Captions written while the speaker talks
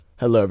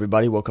Hello,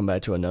 everybody. Welcome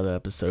back to another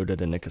episode of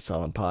the Nick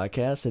Asylum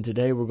Podcast. And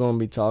today we're going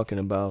to be talking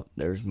about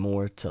there's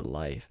more to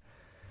life.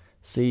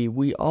 See,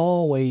 we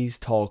always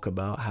talk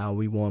about how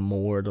we want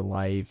more to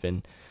life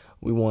and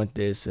we want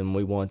this and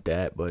we want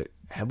that. But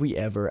have we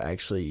ever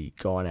actually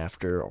gone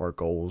after our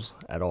goals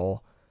at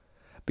all?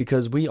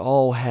 Because we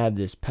all have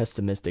this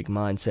pessimistic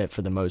mindset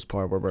for the most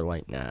part where we're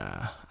like,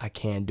 nah, I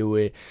can't do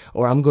it.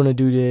 Or I'm going to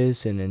do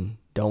this and then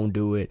don't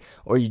do it.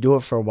 Or you do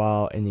it for a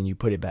while and then you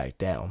put it back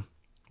down.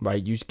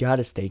 Right? You got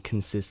to stay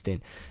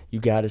consistent. You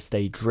got to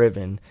stay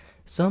driven.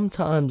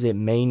 Sometimes it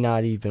may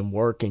not even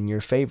work in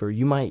your favor.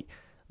 You might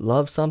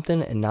love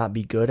something and not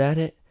be good at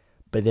it,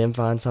 but then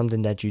find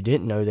something that you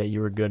didn't know that you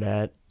were good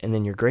at, and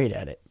then you're great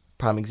at it.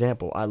 Prime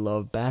example, I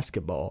love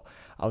basketball.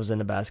 I was in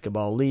a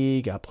basketball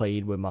league. I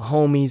played with my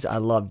homies. I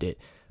loved it,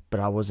 but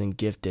I wasn't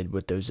gifted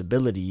with those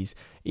abilities.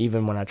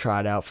 Even when I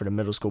tried out for the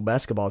middle school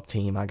basketball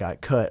team, I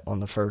got cut on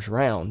the first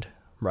round,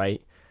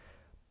 right?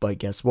 But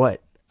guess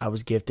what? I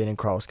was gifted in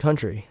cross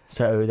country.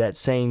 So that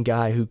same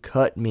guy who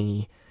cut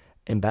me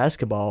in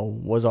basketball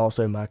was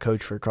also my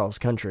coach for cross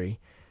country.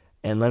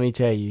 And let me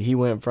tell you, he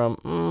went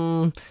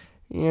from,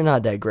 you're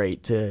not that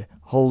great to,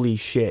 holy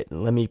shit,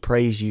 let me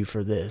praise you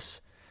for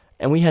this.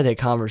 And we had that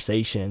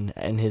conversation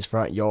in his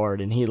front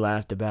yard and he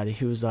laughed about it.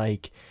 He was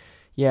like,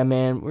 yeah,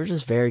 man, we're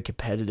just very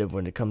competitive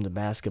when it comes to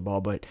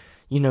basketball, but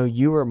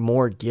you were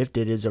more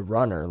gifted as a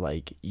runner.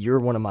 Like, you're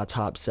one of my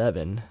top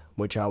 7,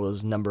 which I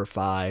was number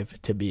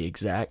 5 to be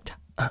exact.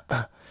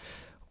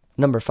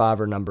 Number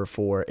 5 or number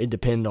 4, it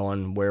depended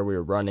on where we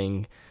were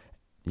running.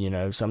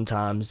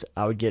 Sometimes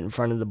I would get in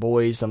front of the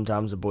boys,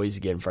 sometimes the boys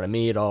would get in front of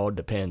me. It all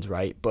depends,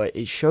 right? But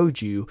it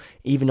showed you,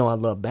 even though I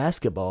love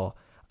basketball,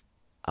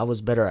 I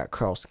was better at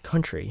cross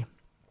country.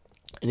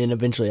 And then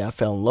eventually I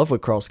fell in love with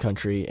cross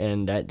country,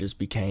 and that just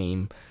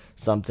became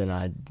something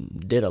I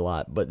did a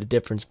lot. But the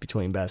difference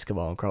between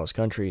basketball and cross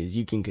country is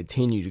you can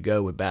continue to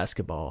go with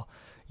basketball.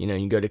 You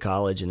can go to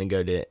college and then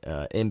go to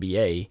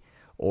NBA,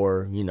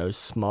 or,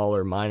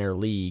 smaller minor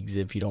leagues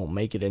if you don't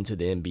make it into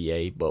the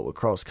NBA. But with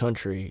cross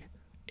country,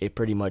 it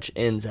pretty much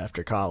ends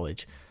after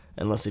college.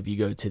 Unless if you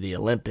go to the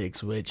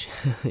Olympics, which,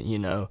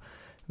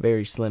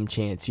 very slim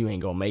chance you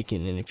ain't going to make it.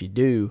 And if you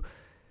do,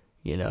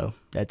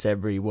 that's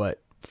every,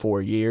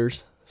 4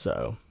 years?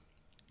 So,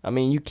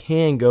 you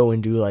can go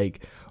and do,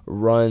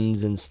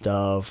 runs and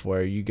stuff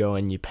where you go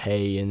and you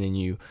pay and then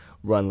you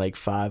run,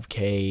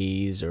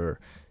 5Ks or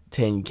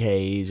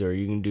 10Ks, or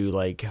you can do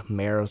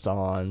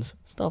marathons,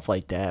 stuff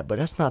like that, but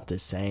that's not the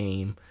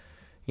same.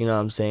 You know what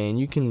I'm saying?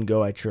 You can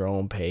go at your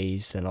own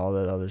pace and all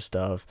that other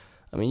stuff.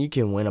 You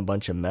can win a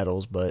bunch of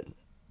medals, but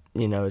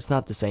it's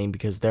not the same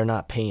because they're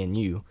not paying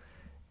you.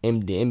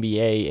 In the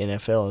NBA,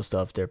 NFL and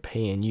stuff, they're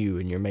paying you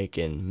and you're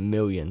making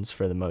millions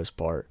for the most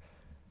part.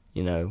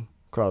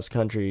 Cross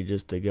country,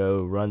 just to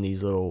go run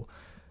these little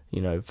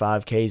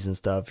 5Ks and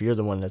stuff, you're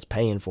the one that's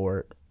paying for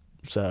it.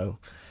 So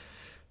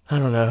I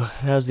don't know.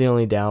 That was the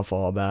only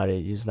downfall about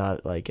it. It's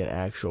not an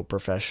actual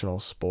professional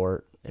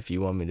sport, if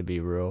you want me to be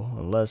real.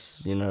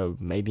 Unless,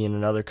 maybe in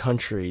another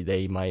country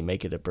they might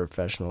make it a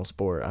professional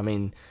sport.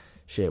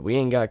 Shit, we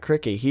ain't got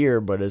cricket here,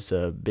 but it's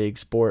a big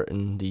sport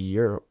in the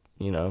Europe,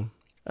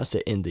 I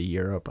said in the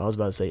Europe. I was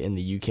about to say in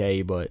the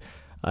UK, but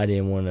I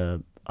didn't want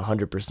to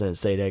 100%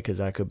 say that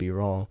because I could be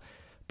wrong.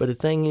 But the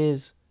thing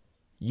is,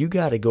 you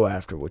got to go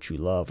after what you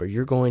love, or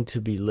you're going to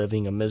be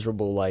living a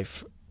miserable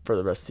life for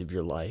the rest of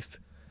your life.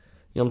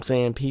 You know what I'm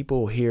saying?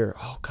 People hear,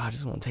 oh, God,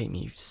 it's going to take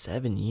me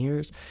 7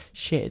 years.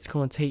 Shit, it's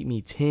going to take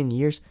me 10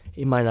 years.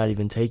 It might not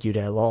even take you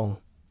that long.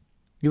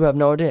 You have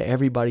no idea.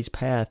 Everybody's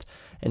path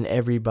and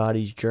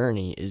everybody's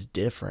journey is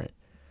different.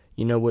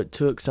 What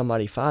took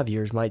somebody 5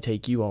 years might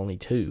take you only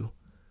 2.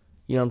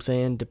 You know what I'm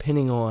saying?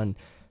 Depending on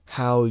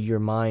how your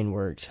mind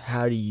works,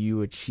 how do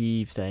you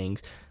achieve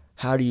things,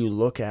 how do you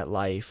look at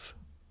life,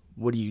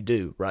 what do you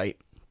do, right?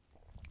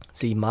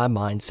 See, my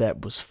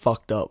mindset was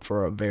fucked up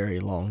for a very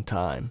long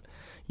time.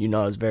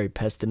 I was very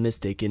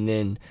pessimistic, and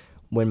then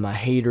when my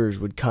haters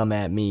would come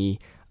at me,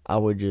 I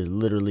would just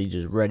literally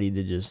just ready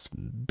to just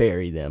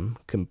bury them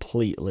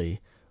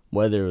completely.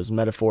 Whether it was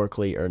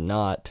metaphorically or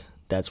not,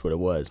 that's what it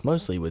was.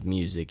 Mostly with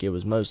music. It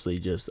was mostly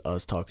just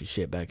us talking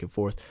shit back and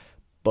forth.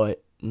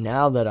 But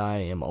now that I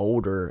am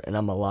older and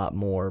I'm a lot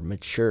more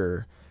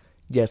mature,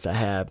 yes, I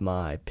have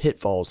my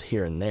pitfalls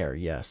here and there,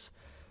 yes.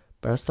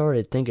 But I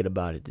started thinking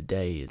about it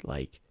today,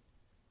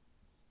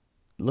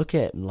 look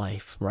at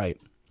life, right?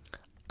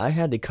 I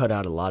had to cut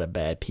out a lot of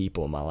bad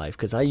people in my life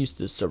because I used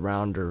to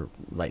surround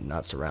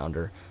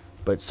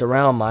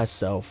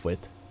myself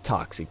with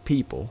toxic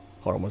people.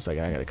 Hold on one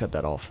second, I gotta cut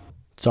that off.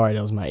 Sorry,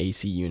 that was my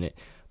AC unit.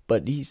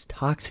 But these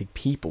toxic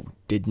people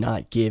did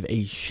not give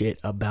a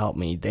shit about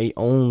me. They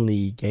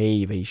only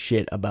gave a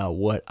shit about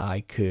what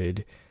I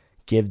could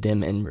give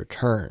them in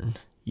return.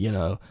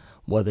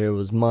 Whether it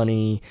was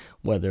money,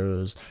 whether it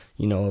was,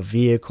 a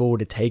vehicle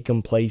to take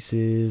them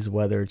places,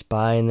 whether it's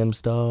buying them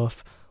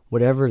stuff.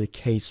 Whatever the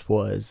case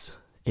was,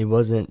 it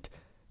wasn't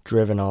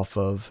driven off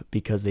of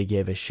because they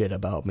gave a shit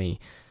about me.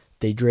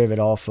 They drove it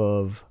off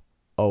of,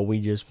 oh, we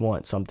just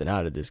want something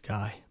out of this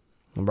guy,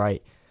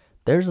 right?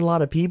 there's a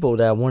lot of people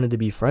that wanted to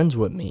be friends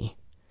with me,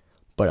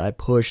 but I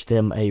pushed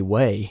them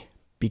away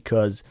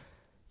because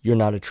you're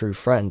not a true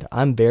friend.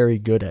 I'm very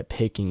good at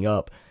picking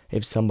up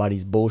if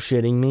somebody's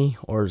bullshitting me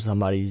or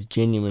somebody's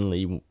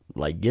genuinely,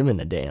 like, giving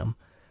a damn.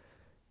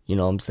 You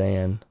know what I'm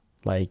saying?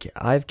 Like,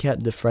 I've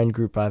kept the friend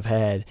group I've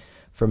had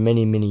for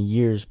many, many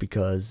years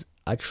because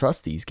I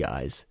trust these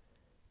guys.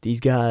 These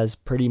guys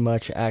pretty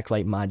much act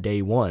like my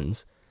day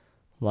ones.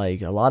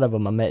 Like, a lot of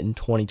them I met in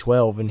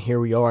 2012, and here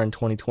we are in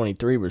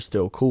 2023, we're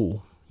still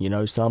cool. You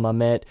know, some I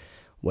met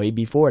way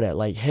before that.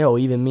 Like, hell,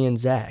 even me and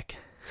Zach.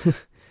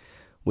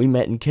 We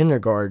met in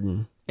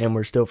kindergarten, and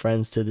we're still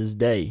friends to this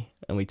day,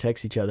 and we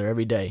text each other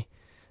every day.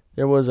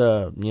 There was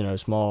a,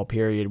 small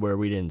period where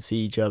we didn't see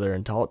each other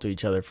and talk to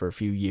each other for a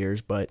few years,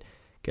 but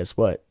guess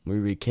what? We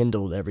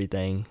rekindled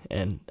everything,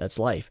 and that's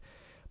life.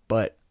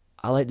 But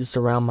I like to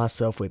surround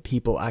myself with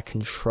people I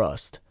can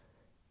trust.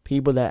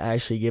 People that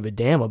actually give a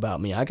damn about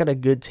me. I got a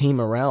good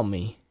team around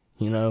me,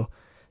 The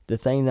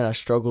thing that I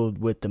struggled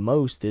with the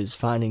most is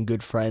finding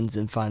good friends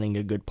and finding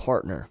a good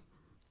partner.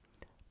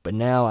 But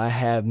now I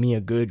have me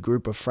a good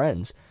group of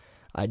friends.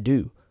 I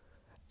do.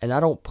 And I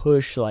don't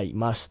push, like,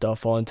 my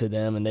stuff onto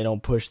them, and they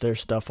don't push their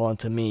stuff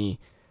onto me.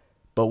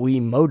 But we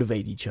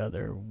motivate each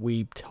other.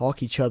 We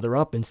talk each other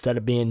up instead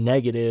of being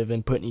negative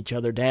and putting each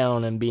other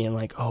down and being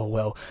like, oh,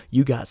 well,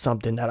 you got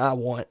something that I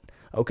want.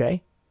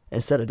 Okay?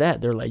 Instead of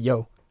that, they're like,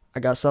 yo, I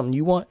got something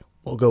you want?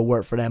 We'll go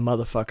work for that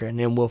motherfucker, and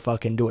then we'll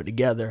fucking do it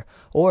together.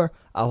 Or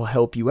I'll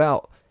help you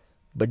out,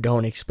 but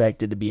don't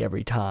expect it to be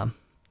every time.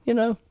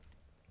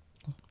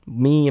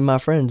 Me and my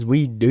friends,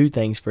 we do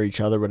things for each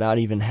other without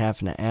even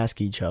having to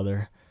ask each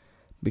other.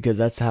 Because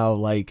that's how,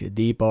 like,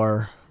 deep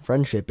our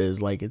friendship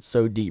is. Like, it's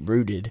so deep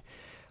rooted.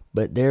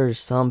 But there's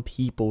some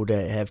people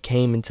that have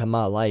came into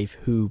my life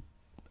who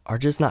are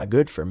just not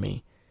good for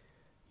me.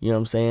 You know what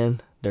I'm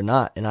saying? They're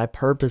not. And I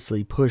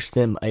purposely push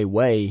them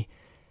away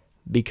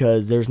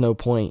because there's no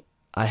point.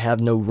 I have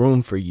no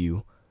room for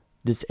you.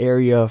 This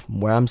area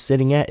where I'm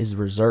sitting at is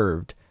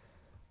reserved.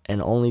 And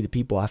only the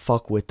people I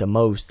fuck with the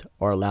most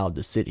are allowed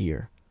to sit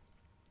here.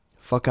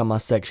 Fuck out my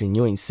section.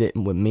 You ain't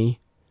sitting with me.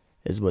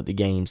 Is what the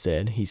game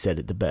said. He said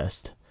it the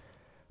best.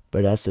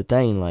 But that's the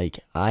thing, like,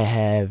 I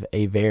have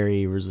a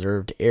very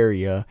reserved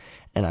area,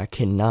 and I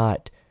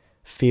cannot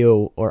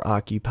fill or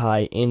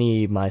occupy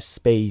any of my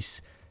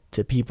space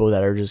to people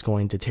that are just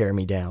going to tear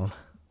me down,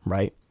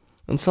 right?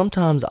 And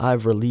sometimes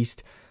I've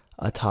released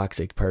a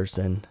toxic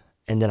person,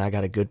 and then I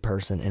got a good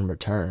person in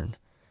return.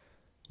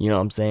 You know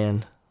what I'm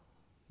saying?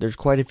 There's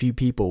quite a few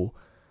people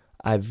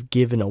I've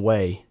given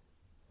away,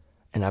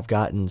 and I've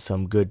gotten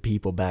some good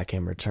people back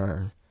in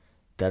return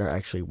that are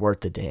actually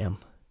worth a damn.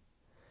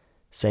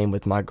 Same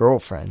with my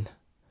girlfriend.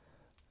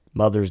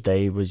 Mother's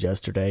Day was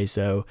yesterday,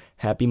 so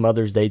happy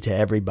Mother's Day to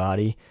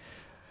everybody.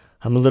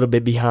 I'm a little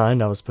bit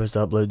behind. I was supposed to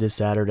upload this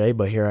Saturday,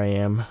 but here I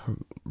am,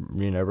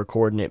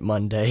 recording it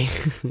Monday.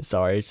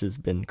 Sorry, it's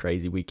just been a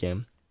crazy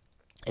weekend.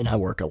 And I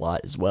work a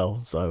lot as well,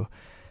 so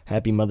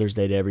happy Mother's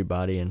Day to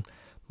everybody. And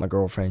my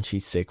girlfriend,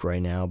 she's sick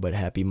right now, but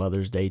happy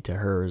Mother's Day to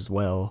her as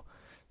well.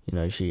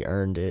 She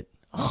earned it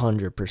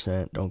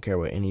 100%. Don't care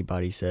what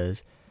anybody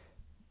says.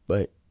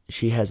 But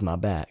she has my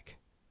back.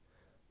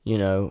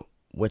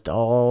 With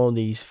all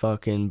these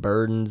fucking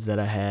burdens that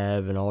I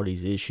have and all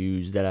these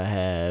issues that I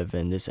have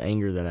and this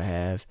anger that I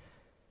have,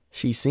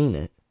 she's seen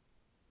it.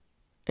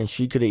 And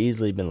she could have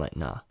easily been like,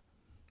 nah,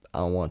 I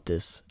don't want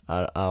this.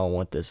 I don't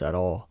want this at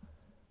all.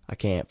 I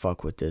can't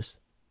fuck with this.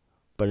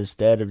 But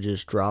instead of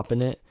just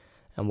dropping it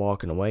and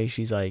walking away,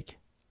 she's like,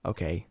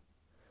 okay,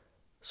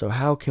 so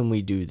how can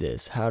we do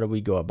this? How do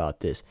we go about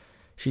this?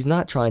 She's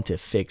not trying to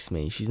fix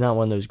me. She's not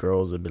one of those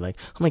girls that be like,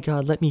 oh my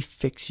God, let me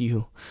fix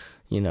you.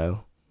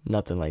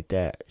 Nothing like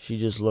that. She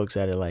just looks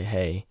at it like,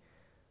 hey,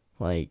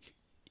 like,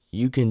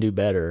 you can do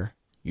better.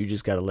 You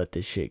just got to let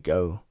this shit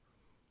go.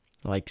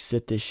 Like,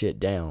 sit this shit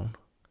down.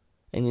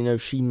 And,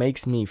 she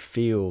makes me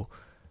feel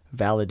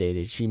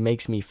validated. She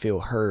makes me feel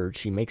heard.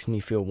 She makes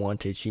me feel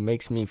wanted. She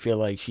makes me feel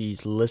like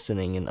she's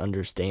listening and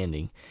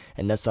understanding.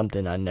 And that's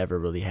something I never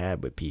really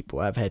had with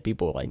people. I've had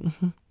people like,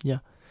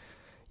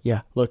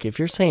 yeah, look, if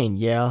you're saying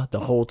yeah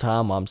the whole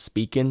time I'm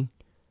speaking,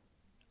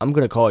 I'm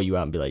going to call you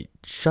out and be like,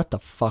 shut the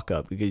fuck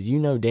up, because you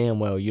know damn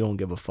well you don't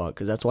give a fuck,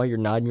 because that's why you're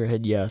nodding your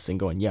head yes and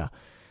going yeah,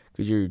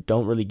 because you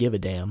don't really give a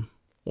damn,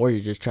 or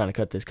you're just trying to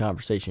cut this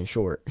conversation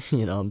short,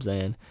 you know what I'm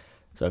saying?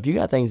 So if you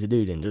got things to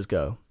do, then just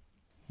go.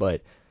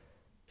 But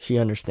she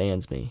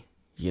understands me,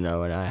 and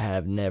I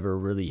have never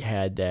really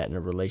had that in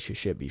a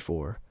relationship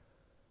before.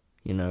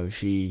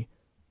 She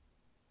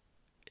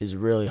is a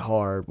really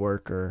hard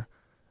worker,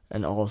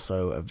 and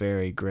also a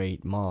very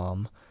great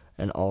mom,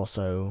 and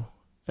also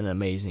an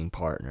amazing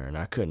partner, and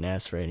I couldn't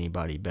ask for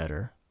anybody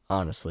better.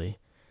 Honestly,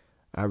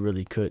 I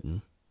really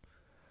couldn't.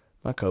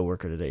 My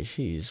coworker today,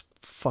 she's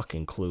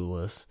fucking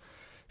clueless.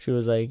 She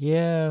was like,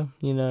 yeah,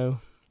 look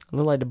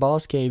like the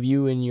boss gave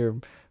you and your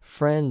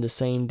friend the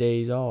same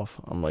days off.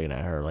 I'm looking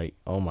at her like,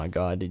 oh my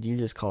God, did you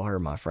just call her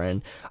my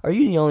friend? Are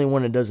you the only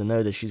one that doesn't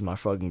know that she's my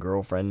fucking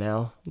girlfriend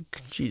now?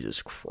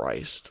 Jesus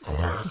Christ.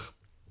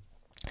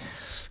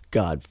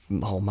 God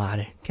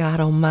Almighty.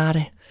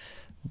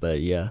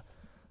 But yeah,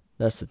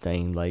 that's the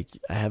thing. Like,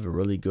 I have a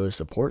really good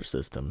support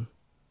system.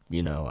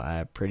 You know, I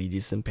have pretty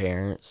decent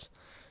parents.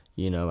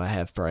 You know, I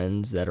have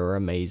friends that are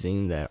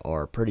amazing, that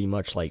are pretty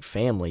much like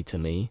family to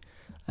me.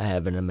 I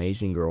have an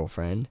amazing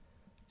girlfriend,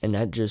 and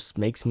that just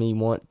makes me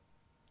want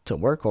to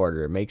work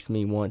harder. It makes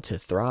me want to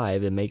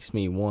thrive. It makes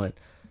me want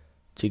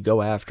to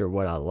go after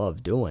what I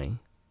love doing.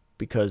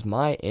 Because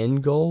my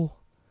end goal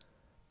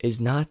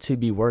is not to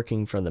be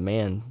working for the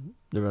man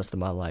the rest of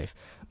my life.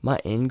 My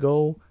end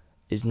goal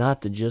is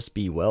not to just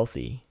be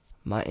wealthy.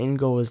 My end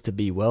goal is to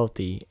be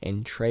wealthy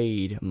and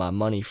trade my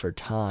money for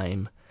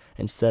time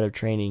instead of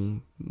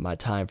trading my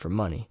time for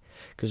money.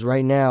 Because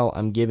right now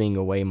I'm giving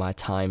away my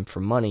time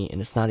for money,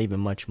 and it's not even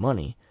much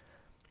money.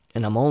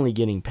 And I'm only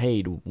getting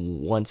paid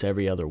once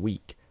every other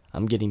week.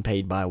 I'm getting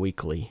paid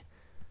bi-weekly.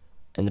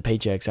 And the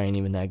paychecks ain't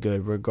even that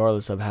good.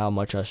 Regardless of how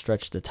much I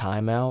stretch the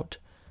time out,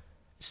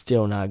 it's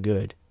still not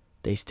good.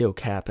 They still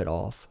cap it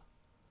off.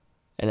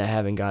 And I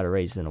haven't got a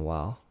raise in a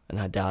while. And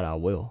I doubt I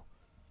will.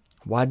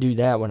 Why do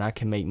that when I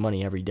can make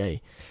money every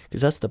day?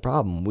 Because that's the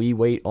problem. We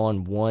wait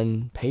on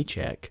one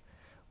paycheck,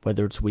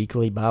 whether it's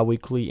weekly,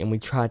 bi-weekly, and we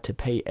try to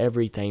pay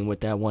everything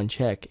with that one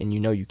check, and you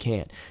know you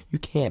can't. You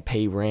can't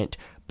pay rent,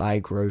 buy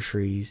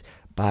groceries,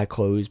 buy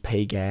clothes,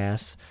 pay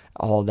gas,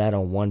 all that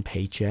on one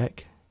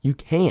paycheck. You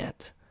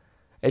can't.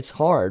 It's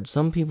hard.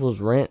 Some people's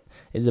rent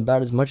is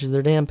about as much as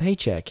their damn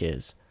paycheck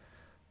is,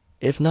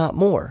 if not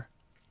more.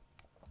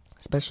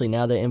 Especially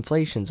now that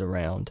inflation's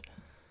around.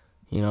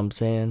 You know what I'm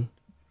saying?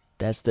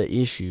 That's the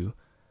issue.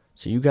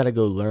 So you got to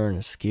go learn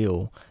a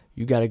skill.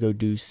 You got to go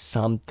do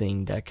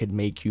something that could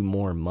make you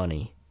more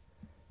money.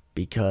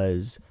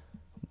 Because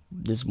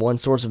this one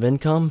source of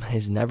income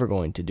is never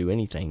going to do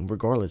anything.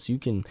 Regardless, you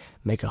can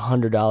make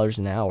 $100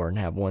 an hour and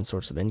have one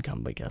source of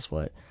income. But guess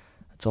what?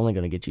 It's only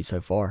going to get you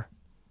so far.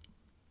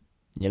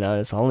 You know,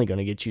 it's only going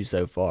to get you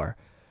so far.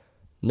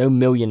 No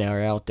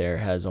millionaire out there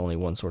has only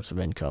one source of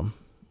income.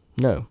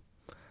 No.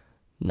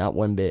 Not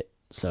one bit.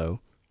 So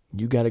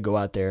you got to go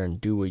out there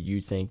and do what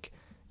you think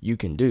you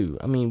can do.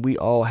 I mean, we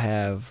all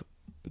have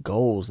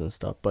goals and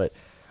stuff, but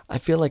I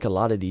feel like a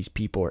lot of these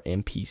people are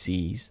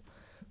NPCs.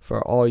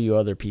 For all you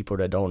other people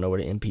that don't know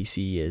what an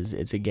NPC is,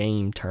 it's a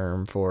game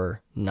term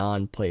for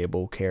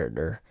non-playable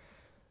character.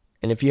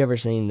 And if you ever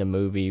seen the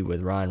movie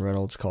with Ryan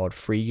Reynolds called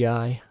Free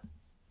Guy,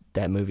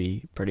 that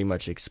movie pretty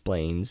much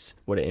explains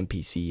what an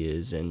NPC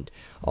is and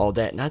all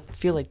that. And I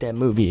feel like that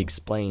movie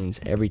explains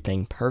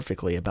everything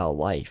perfectly about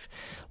life.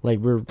 Like,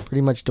 we're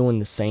pretty much doing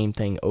the same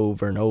thing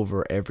over and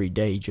over every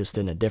day, just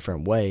in a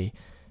different way.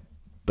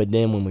 But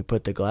then when we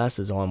put the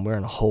glasses on, we're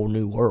in a whole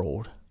new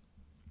world.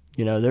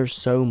 You know, there's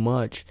so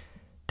much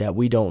that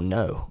we don't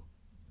know.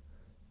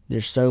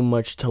 There's so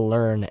much to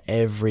learn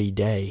every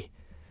day.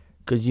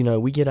 Because, you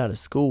know, we get out of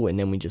school and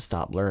then we just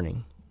stop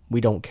learning. We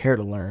don't care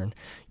to learn.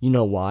 You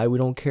know why we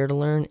don't care to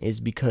learn?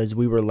 Is because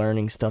we were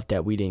learning stuff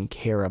that we didn't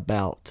care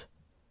about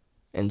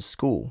in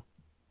school.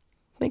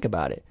 Think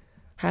about it.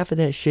 Half of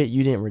that shit,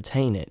 you didn't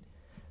retain it.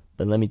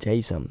 But let me tell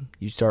you something.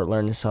 You start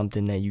learning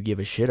something that you give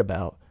a shit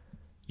about,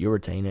 you'll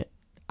retain it.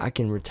 I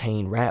can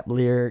retain rap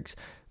lyrics,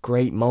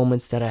 great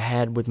moments that I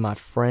had with my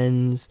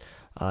friends,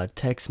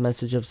 text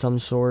message of some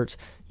sorts,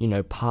 you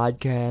know,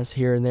 podcasts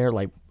here and there.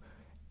 Like,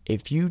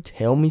 if you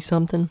tell me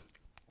something,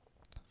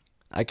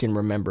 I can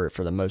remember it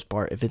for the most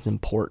part if it's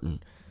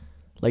important.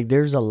 Like,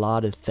 there's a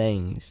lot of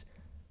things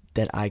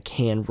that I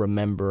can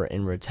remember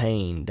and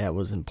retain that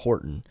was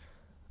important.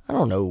 I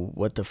don't know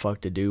what the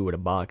fuck to do with a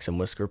box and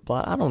whisker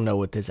plot. I don't know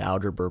what this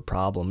algebra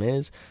problem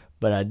is,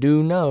 but I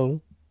do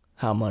know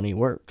how money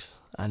works.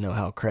 I know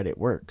how credit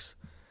works.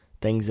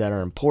 Things that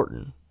are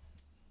important.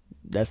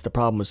 That's the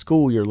problem with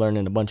school. You're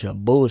learning a bunch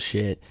of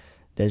bullshit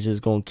that's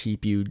just going to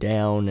keep you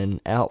down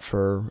and out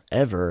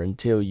forever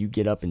until you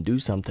get up and do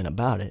something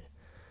about it.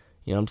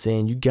 You know what I'm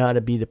saying? You got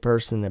to be the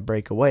person that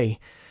break away.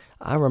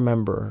 I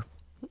remember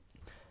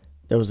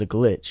there was a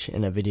glitch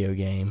in a video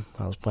game.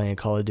 I was playing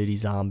Call of Duty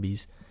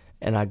Zombies,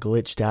 and I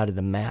glitched out of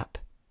the map.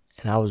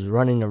 And I was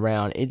running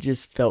around. It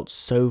just felt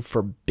so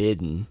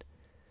forbidden.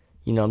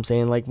 You know what I'm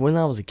saying? Like, when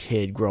I was a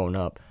kid growing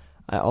up,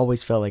 I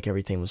always felt like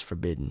everything was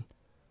forbidden.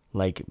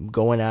 Like,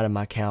 going out of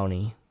my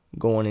county,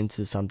 going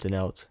into something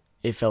else.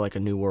 It felt like a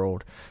new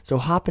world. So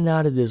hopping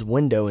out of this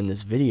window in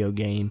this video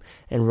game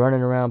and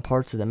running around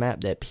parts of the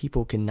map that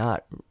people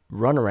cannot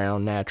run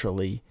around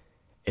naturally,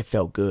 it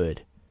felt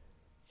good.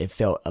 It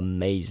felt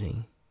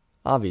amazing.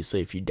 Obviously,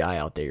 if you die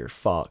out there, you're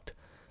fucked.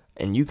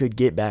 And you could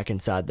get back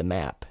inside the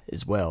map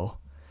as well.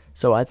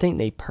 So I think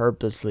they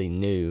purposely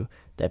knew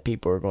that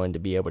people were going to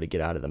be able to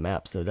get out of the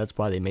map. So that's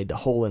why they made the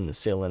hole in the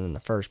ceiling in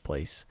the first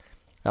place.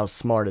 That was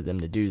smart of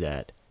them to do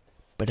that.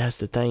 But that's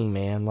the thing,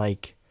 man.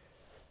 Like,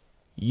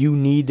 you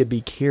need to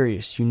be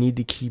curious. You need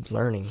to keep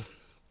learning.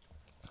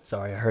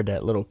 Sorry, I heard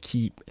that little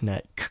keep and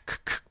that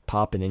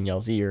popping in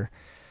y'all's ear.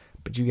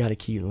 But you got to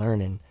keep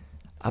learning.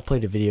 I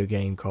played a video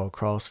game called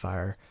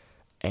Crossfire.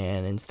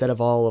 And instead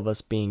of all of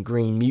us being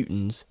green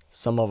mutants,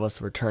 some of us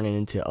were turning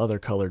into other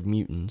colored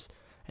mutants.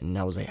 And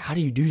I was like, how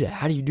do you do that?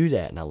 How do you do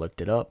that? And I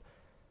looked it up.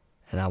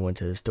 And I went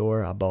to the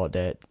store, I bought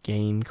that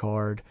game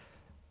card,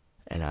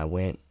 and I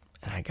went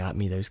and I got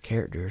me those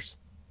characters.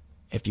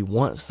 If you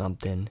want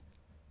something,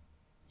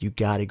 you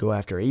gotta go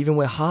after it. Even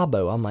with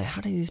Habbo, I'm like,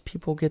 how do these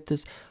people get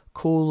this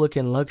cool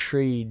looking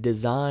luxury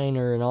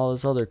designer and all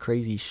this other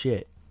crazy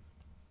shit?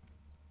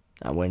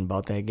 I went and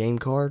bought that game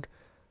card,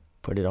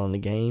 put it on the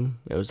game.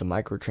 It was a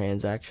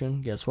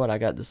microtransaction. Guess what? I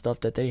got the stuff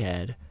that they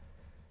had.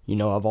 You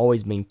know, I've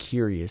always been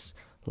curious.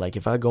 Like,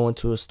 if I go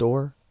into a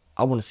store,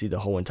 I want to see the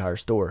whole entire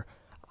store.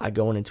 I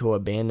go into an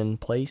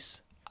abandoned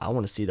place, I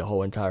want to see the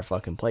whole entire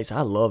fucking place. I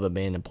love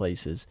abandoned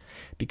places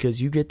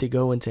because you get to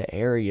go into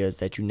areas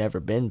that you've never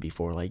been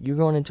before. Like, you're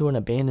going into an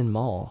abandoned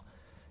mall.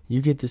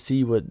 You get to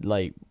see what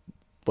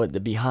the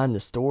behind the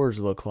stores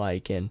look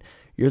like, and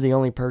you're the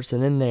only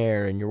person in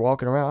there, and you're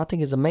walking around. I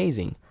think it's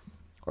amazing.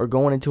 Or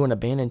going into an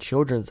abandoned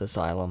children's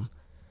asylum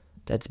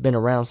that's been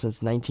around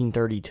since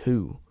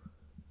 1932.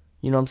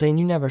 You know what I'm saying?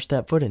 You never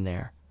step foot in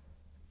there.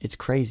 It's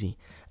crazy.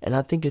 And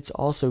I think it's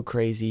also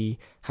crazy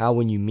how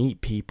when you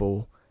meet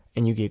people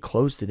and you get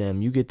close to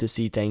them, you get to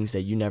see things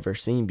that you never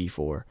seen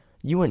before.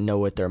 You wouldn't know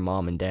what their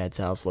mom and dad's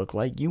house looked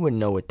like. You wouldn't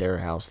know what their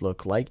house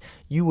looked like.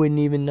 You wouldn't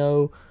even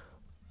know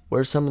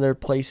where some of their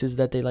places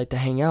that they like to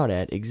hang out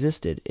at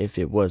existed if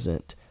it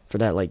wasn't for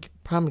that. Like,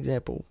 prime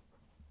example,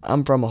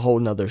 I'm from a whole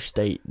nother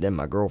state than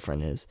my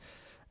girlfriend is.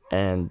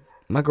 And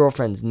my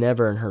girlfriend's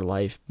never in her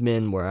life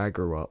been where I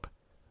grew up,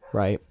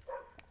 right?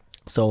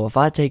 So if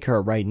I take her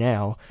right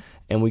now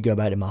and we go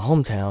back to my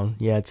hometown,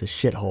 yeah, it's a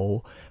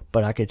shithole,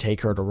 but I could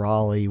take her to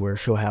Raleigh where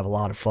she'll have a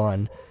lot of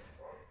fun.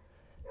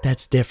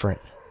 That's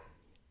different.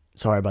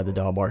 Sorry about the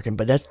dog barking,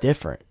 but that's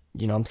different.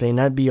 You know what I'm saying?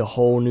 That'd be a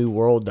whole new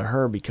world to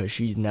her because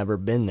she's never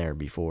been there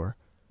before.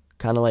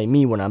 Kind of like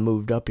me when I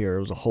moved up here,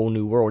 it was a whole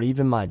new world.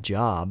 Even my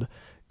job,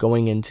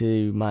 going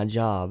into my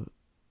job,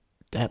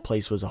 that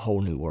place was a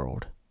whole new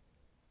world.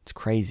 It's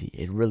crazy.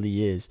 It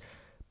really is.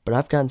 But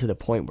I've gotten to the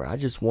point where I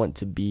just want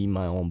to be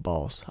my own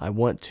boss. I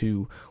want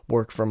to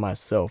work for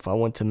myself. I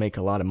want to make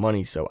a lot of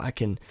money so I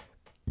can,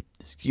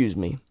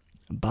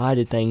 buy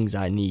the things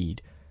I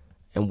need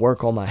and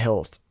work on my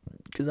health.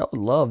 Because I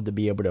would love to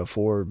be able to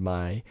afford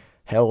my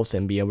health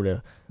and be able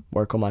to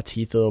work on my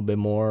teeth a little bit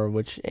more,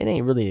 which it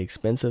ain't really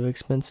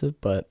expensive,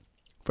 but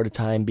for the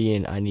time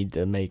being, I need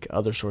to make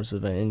other sources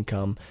of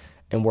income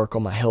and work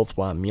on my health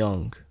while I'm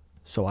young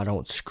so I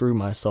don't screw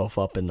myself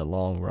up in the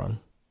long run.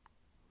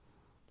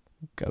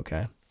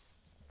 Okay.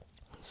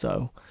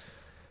 So,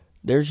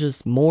 there's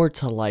just more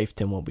to life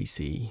than what we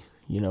see.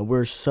 You know,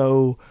 we're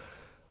so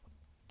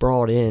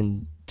brought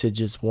in to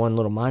just one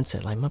little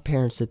mindset. Like, my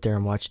parents sit there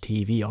and watch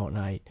TV all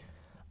night.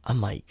 I'm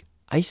like,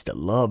 I used to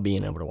love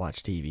being able to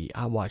watch TV.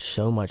 I watched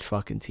so much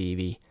fucking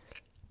TV,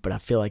 but I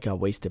feel like I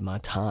wasted my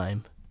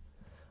time.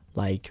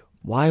 Like,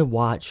 why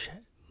watch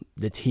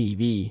the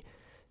TV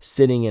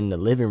sitting in the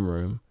living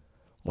room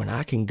when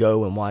I can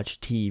go and watch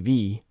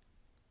TV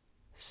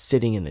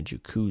sitting in a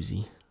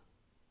jacuzzi?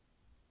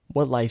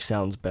 What life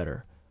sounds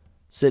better?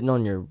 Sitting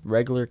on your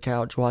regular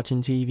couch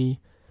watching TV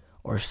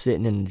or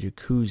sitting in a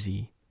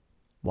jacuzzi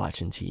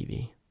watching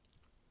TV?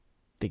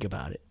 Think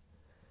about it.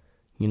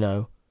 You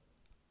know,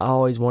 I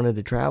always wanted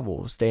to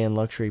travel, stay in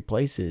luxury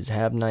places,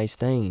 have nice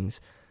things.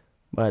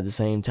 But at the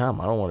same time,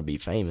 I don't want to be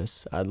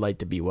famous. I'd like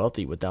to be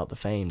wealthy without the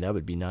fame. That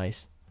would be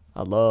nice.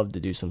 I'd love to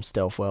do some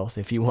stealth wealth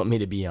if you want me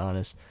to be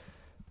honest.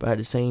 But at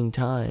the same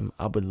time,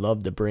 I would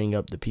love to bring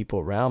up the people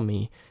around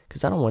me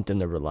because I don't want them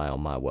to rely on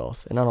my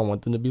wealth. And I don't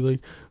want them to be like,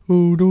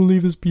 oh, don't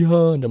leave us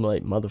behind. I'm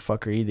like,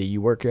 motherfucker, either you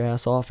work your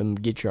ass off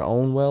and get your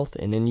own wealth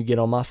and then you get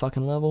on my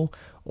fucking level,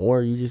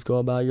 or you just go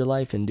about your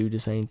life and do the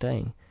same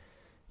thing.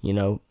 You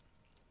know,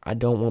 I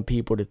don't want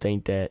people to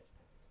think that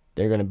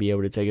they're going to be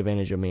able to take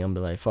advantage of me. I'm be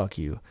like, fuck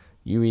you.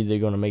 You either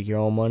going to make your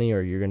own money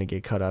or you're going to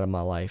get cut out of my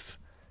life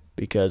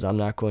because I'm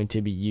not going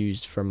to be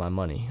used for my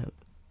money.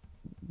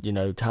 You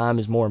know, time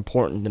is more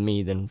important to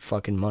me than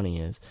fucking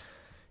money is.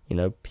 You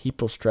know,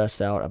 people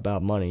stress out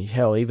about money.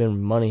 Hell,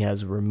 even money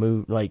has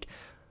but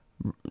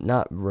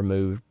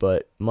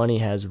money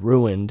has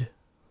ruined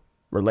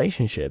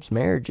relationships,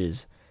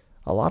 marriages,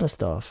 a lot of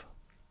stuff.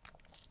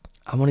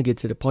 I want to get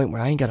to the point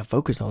where I ain't got to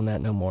focus on that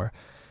no more.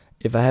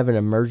 If I have an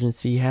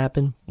emergency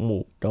happen,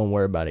 well, don't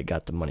worry about it.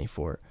 Got the money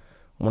for it.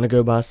 I want to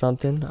go buy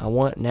something I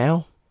want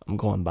now, I'm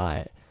going to buy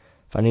it.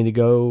 If I need to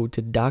go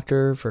to the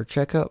doctor for a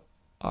checkup,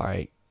 all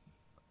right,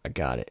 I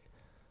got it.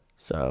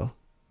 So,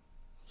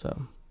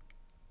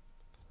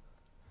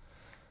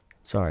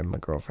 sorry, my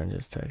girlfriend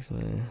just texted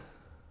me.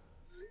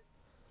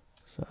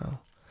 So,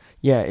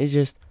 yeah, it's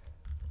just,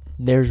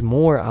 there's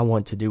more I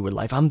want to do with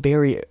life. I'm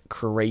very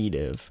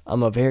creative.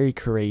 I'm a very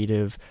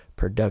creative,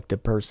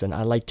 productive person.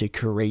 I like to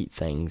create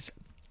things,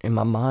 and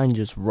my mind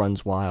just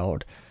runs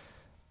wild.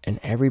 And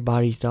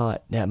everybody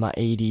thought that my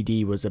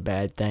ADD was a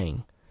bad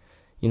thing.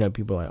 You know,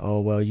 people are like,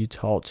 oh, well, you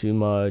talk too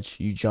much.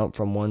 You jump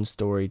from one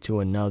story to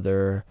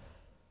another.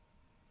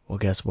 Well,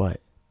 guess what?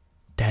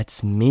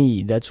 That's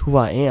me. That's who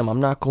I am.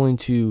 I'm not going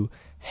to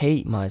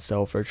hate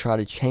myself or try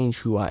to change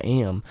who I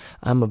am.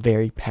 I'm a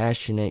very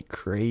passionate,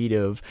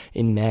 creative,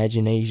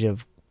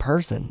 imaginative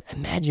person.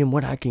 Imagine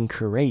what I can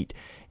create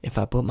if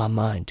I put my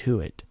mind to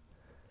it.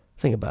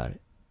 Think about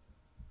it.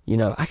 You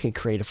know, I can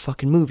create a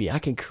fucking movie. I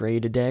can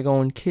create a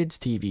daggone kids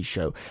TV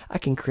show. I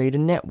can create a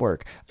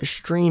network, a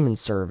streaming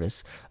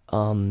service,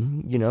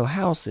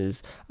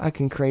 houses. I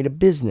can create a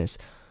business.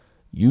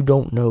 You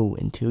don't know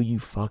until you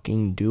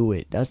fucking do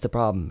it. That's the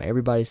problem.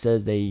 Everybody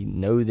says they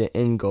know the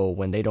end goal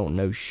when they don't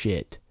know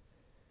shit.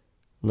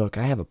 Look,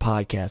 I have a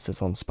podcast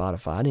that's on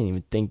Spotify. I didn't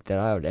even think that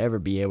I would ever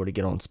be able to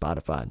get on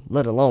Spotify,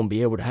 let alone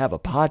be able to have a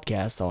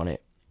podcast on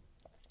it.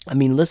 I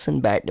mean,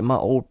 listen back to my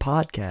old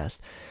podcast.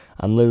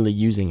 I'm literally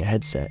using a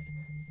headset,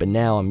 but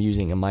now I'm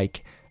using a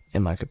mic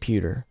and my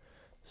computer.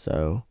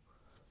 So,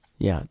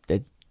 yeah,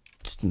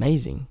 it's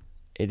amazing.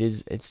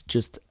 It's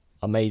just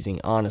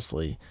amazing,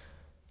 honestly,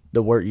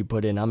 the work you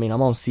put in. I mean,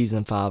 I'm on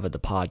season 5 of the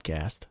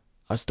podcast.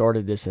 I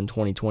started this in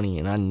 2020,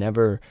 and I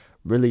never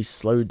really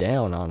slowed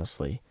down,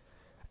 honestly.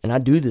 And I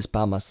do this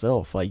by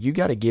myself. Like, you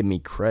got to give me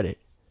credit.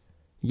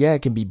 Yeah,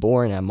 it can be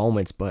boring at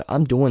moments, but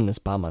I'm doing this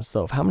by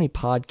myself. How many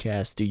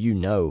podcasts do you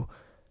know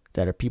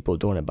that are people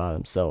doing it by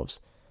themselves?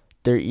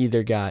 They're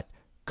either got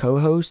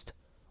co-host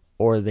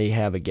or they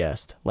have a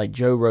guest. Like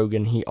Joe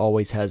Rogan, he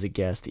always has a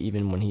guest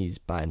even when he's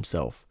by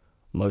himself.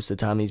 Most of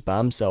the time he's by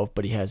himself,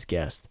 but he has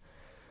guests.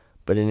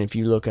 But then if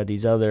you look at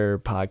these other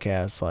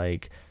podcasts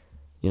like,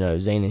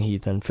 Zane and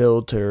Heath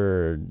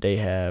Unfiltered, they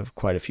have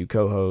quite a few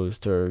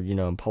co-hosts, or,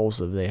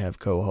 Impulsive, they have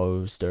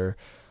co-hosts, or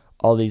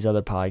all these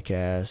other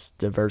podcasts,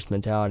 Diverse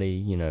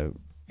Mentality,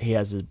 he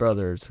has his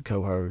brother as the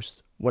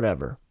co-host,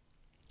 whatever.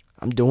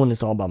 I'm doing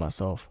this all by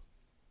myself.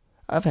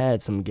 I've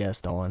had some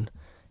guests on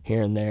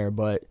here and there,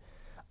 but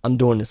I'm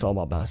doing this all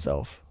by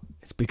myself.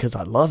 It's because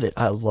I love it.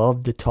 I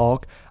love to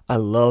talk. I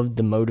love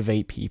to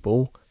motivate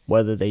people.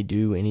 Whether they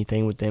do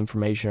anything with the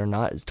information or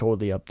not is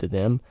totally up to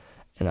them.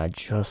 And I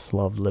just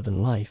love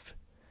living life.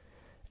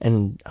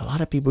 And a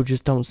lot of people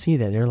just don't see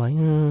that. They're like,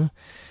 And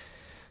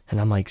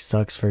I'm like,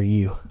 sucks for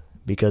you.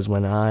 Because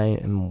when I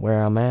am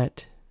where I'm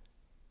at,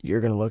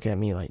 you're going to look at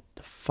me like,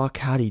 the fuck,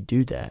 how'd he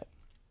do that?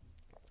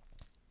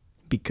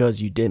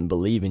 Because you didn't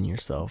believe in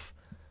yourself.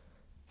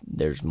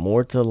 There's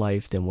more to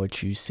life than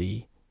what you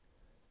see.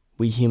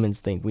 We humans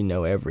think we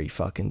know every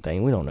fucking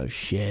thing. We don't know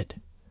shit.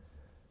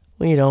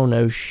 We don't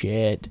know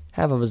shit.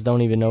 Half of us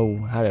don't even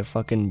know how to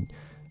fucking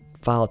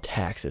file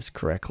taxes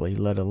correctly,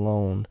 let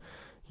alone,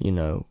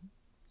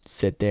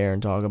 sit there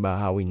and talk about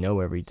how we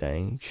know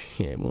everything.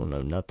 Shit, we don't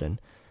know nothing.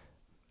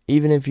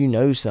 Even if you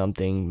know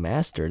something,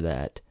 master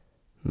that.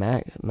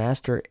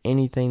 Master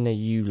anything that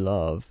you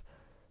love.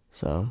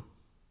 So,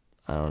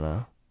 I don't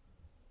know.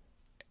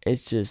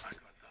 It's just,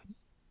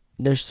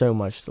 there's so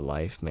much to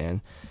life,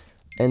 man.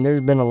 And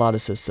there's been a lot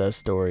of success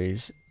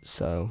stories,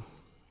 so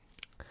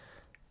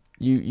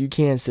you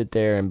can't sit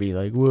there and be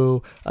like,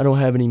 well, I don't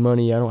have any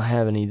money, I don't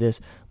have any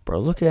this. Bro,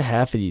 look at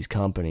half of these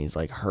companies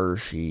like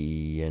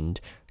Hershey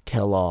and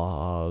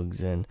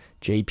Kellogg's and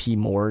JP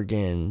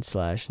Morgan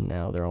 /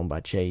 now they're owned by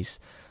Chase.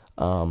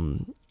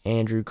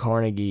 Andrew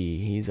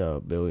Carnegie, he's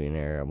a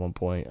billionaire at one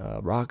point.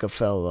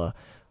 Rockefeller.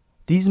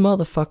 These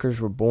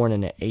motherfuckers were born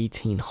in the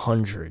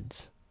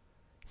 1800s.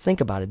 Think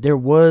about it. There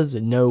was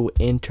no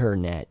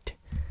internet.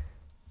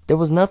 There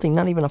was nothing,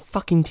 not even a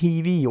fucking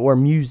TV or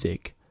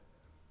music.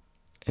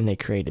 And they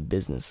created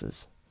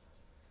businesses.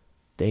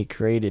 They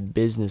created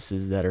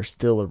businesses that are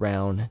still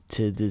around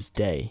to this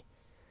day.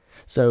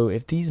 So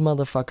if these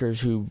motherfuckers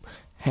who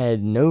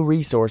had no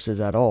resources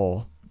at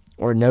all,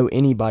 or know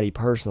anybody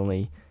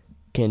personally,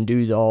 can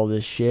do all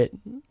this shit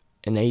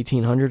in the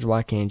 1800s,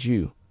 why can't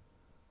you?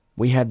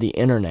 We have the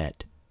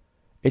internet.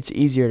 It's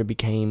easier to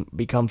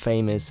become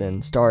famous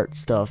and start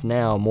stuff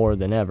now more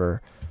than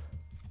ever.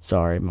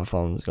 Sorry, my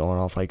phone's going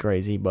off like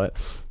crazy, but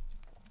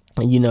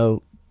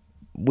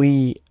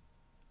we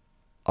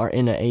are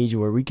in an age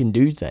where we can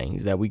do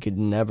things that we could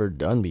never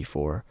done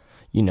before.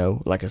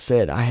 Like I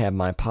said, I have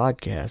my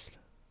podcast.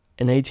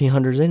 In the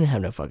 1800s, they didn't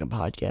have no fucking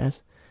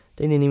podcast.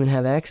 They didn't even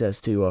have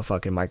access to a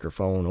fucking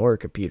microphone or a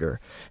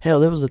computer. Hell,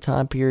 there was a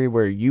time period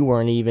where you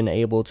weren't even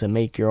able to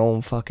make your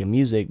own fucking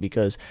music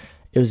because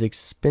it was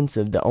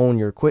expensive to own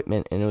your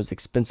equipment and it was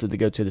expensive to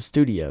go to the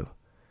studio.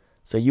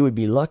 So you would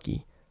be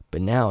lucky.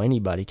 But now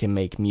anybody can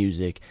make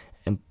music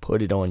and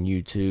put it on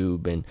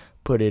YouTube and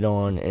put it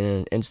on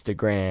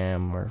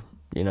Instagram or,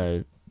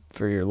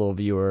 for your little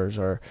viewers,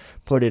 or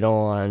put it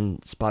on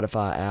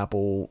Spotify,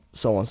 Apple,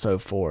 so on and so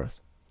forth.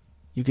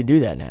 You can do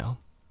that now.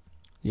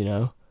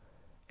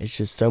 It's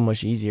just so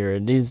much easier.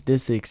 It is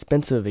this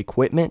expensive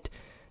equipment.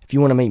 If you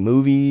want to make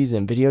movies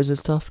and videos and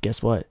stuff,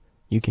 guess what?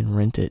 You can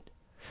rent it.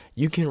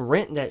 You can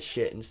rent that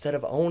shit instead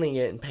of owning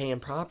it and paying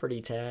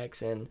property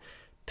tax and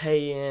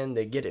paying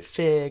to get it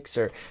fixed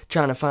or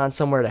trying to find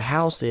somewhere to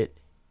house it.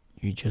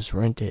 You just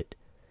rent it.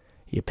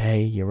 You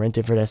pay, you rent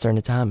it for that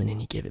certain time, and then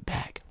you give it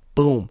back.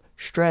 Boom.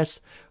 Stress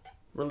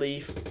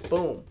relief.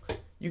 Boom.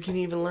 You can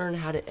even learn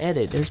how to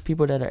edit. There's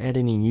people that are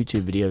editing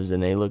YouTube videos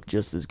and they look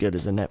just as good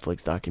as a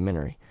Netflix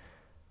documentary.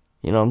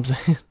 You know what I'm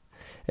saying?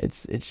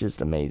 It's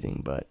just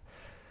amazing. But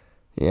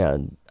yeah,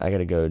 I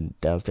gotta go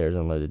downstairs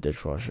and load the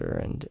dishwasher,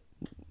 and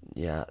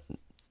yeah,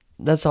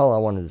 that's all I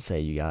wanted to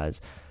say, you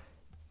guys.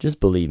 just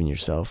believe in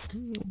yourself.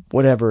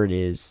 Whatever it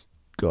is,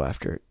 go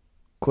after it.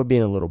 Quit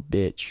being a little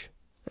bitch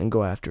and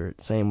go after it.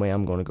 Same way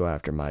I'm going to go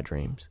after my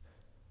dreams.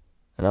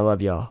 And I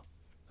love y'all.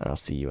 And I'll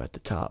see you at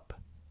the top.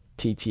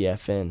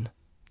 TTFN.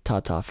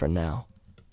 Ta-ta for now.